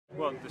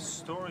Well, the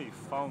story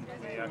found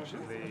me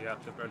actually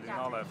at the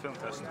Berlinale Film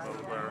Festival,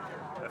 where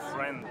a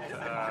friend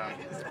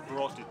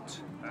brought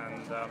it,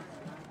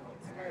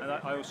 and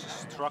I was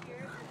just struck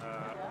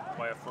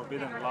by a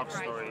forbidden love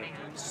story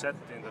set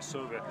in the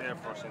Soviet Air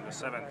Force in the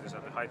 70s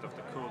at the height of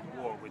the Cold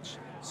War, which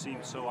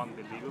seemed so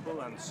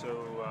unbelievable and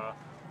so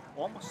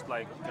almost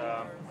like,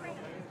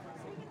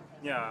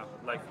 yeah,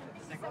 like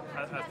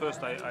at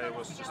first I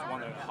was just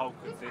wondering how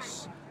could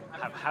this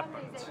have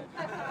happened,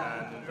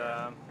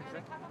 and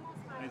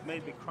it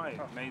made me cry.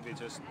 It made me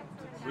just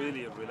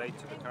really relate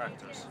to the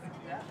characters.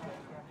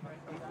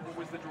 What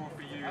was the draw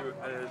for you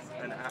as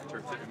an actor?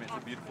 It's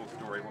a beautiful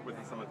story. What were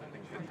some of the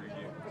things that drew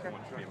you to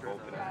want to be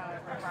involved in it?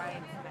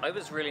 I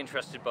was really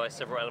interested by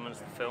several elements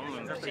of the film,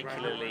 and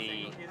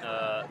particularly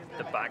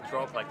the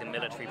backdrop, like the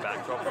military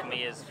backdrop. For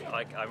me, is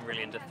like I'm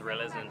really into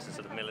thrillers and into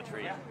sort of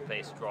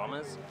military-based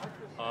dramas,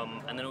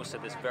 and then also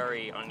this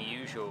very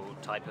unusual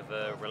type of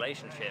a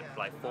relationship,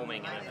 like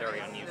forming in a very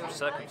unusual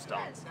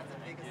circumstance.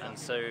 And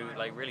so,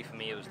 like, really for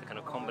me, it was the kind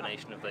of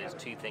combination of those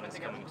two things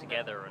coming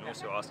together, and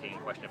also asking a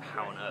question of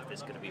how on earth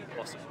this could have been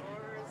possible.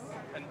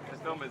 And the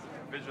film is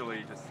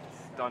visually just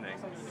stunning,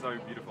 so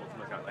beautiful to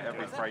look at, like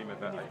every frame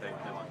of it, I think.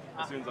 And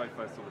as soon as I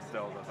first saw the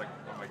stills, I was like,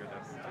 oh my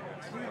goodness.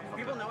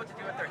 People know what to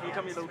do with their hands. Can you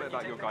tell me a little bit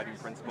about your guiding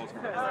principles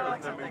for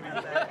the movie?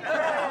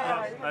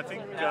 I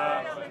think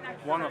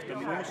one of the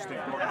most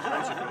important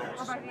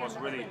principles was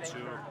really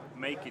to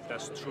make it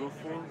as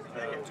truthful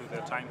to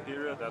the time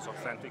period, as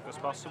authentic as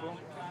possible.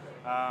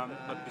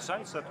 But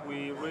besides that,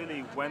 we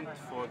really went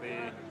for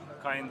the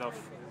kind of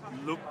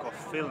look of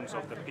films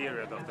of the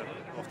period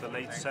of the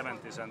late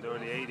 70s and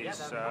early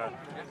 80s,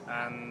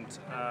 and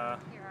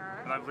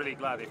I'm really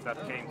glad if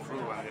that came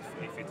through and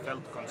if it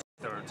felt considered.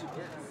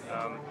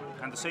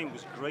 And the same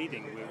with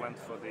grading. We went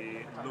for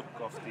the look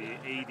of the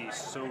 80s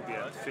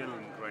Soviet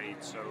film grade,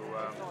 so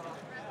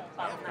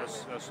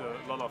there's a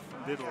lot of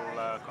little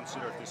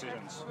considered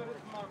decisions.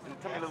 And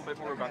tell me a little bit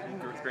more about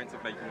your experience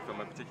of making the film,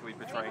 and particularly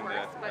portraying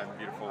the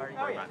beautiful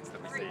romance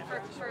that we see.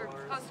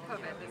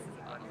 Post-COVID, this is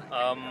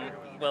a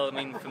well, I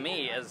mean, for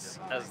me, as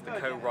the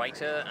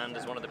co-writer and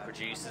as one of the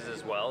producers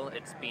as well,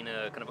 it's been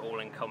a kind of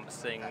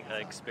all-encompassing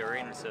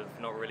experience of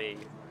not really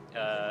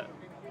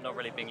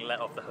being let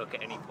off the hook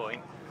at any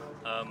point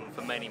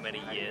for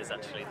many years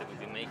actually that we've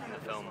been making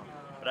the film.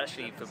 But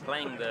actually, for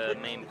playing the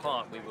main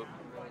part,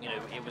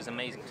 it was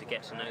amazing to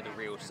get to know the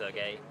real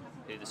Sergey,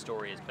 who the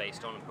story is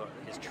based on,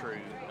 and his true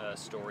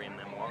story and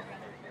memoir.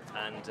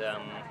 And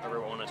a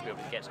real honour to be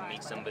able to get to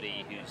meet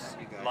somebody whose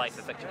life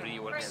effectively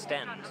will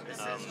extend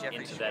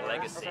into their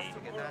legacy.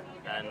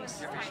 And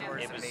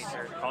it was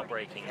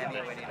heartbreaking that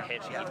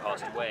he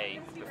passed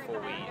away before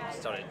we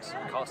started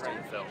casting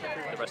the film,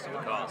 the rest of the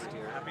cast.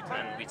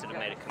 And we sort of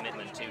made a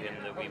commitment to him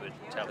that we would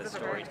tell his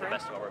story to the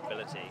best of our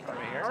ability.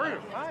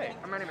 Hi,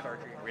 my name is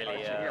Archie.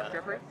 Really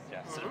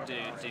sort of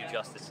do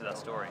justice to that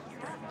story.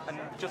 And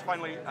just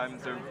finally,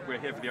 so we're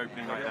here for the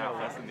opening night at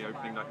Outfest, and the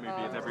opening night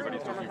movie is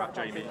everybody's talking about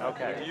Jamie.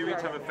 Okay. Do you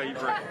each have a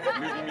favourite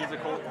movie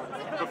musical?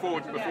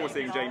 Before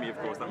seeing Jamie, of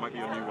course, that might be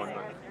a new one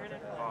though.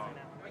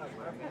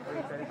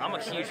 I'm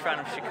a huge fan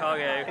of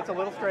Chicago. It's a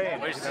little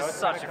strange. Which is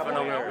such a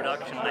phenomenal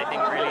production. I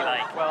think really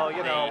like. Well,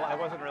 you know, I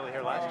wasn't really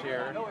here last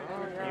year,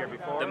 the year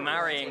before. The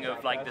marrying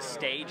of like the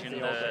stage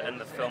and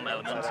the film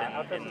element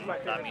in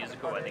that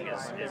musical, I think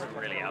is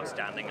really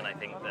outstanding, and I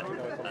think that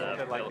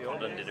Bill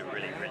Condon did a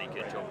really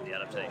good job with the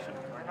adaptation.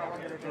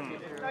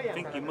 I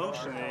think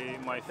emotionally,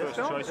 my first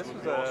choice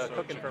would be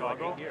also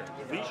Chicago.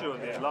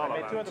 Visually, La La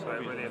Land, I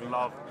really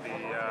loved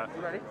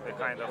the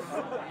kind of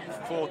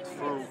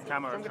thought-through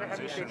camera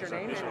transitions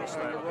and visual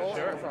style.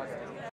 Sure.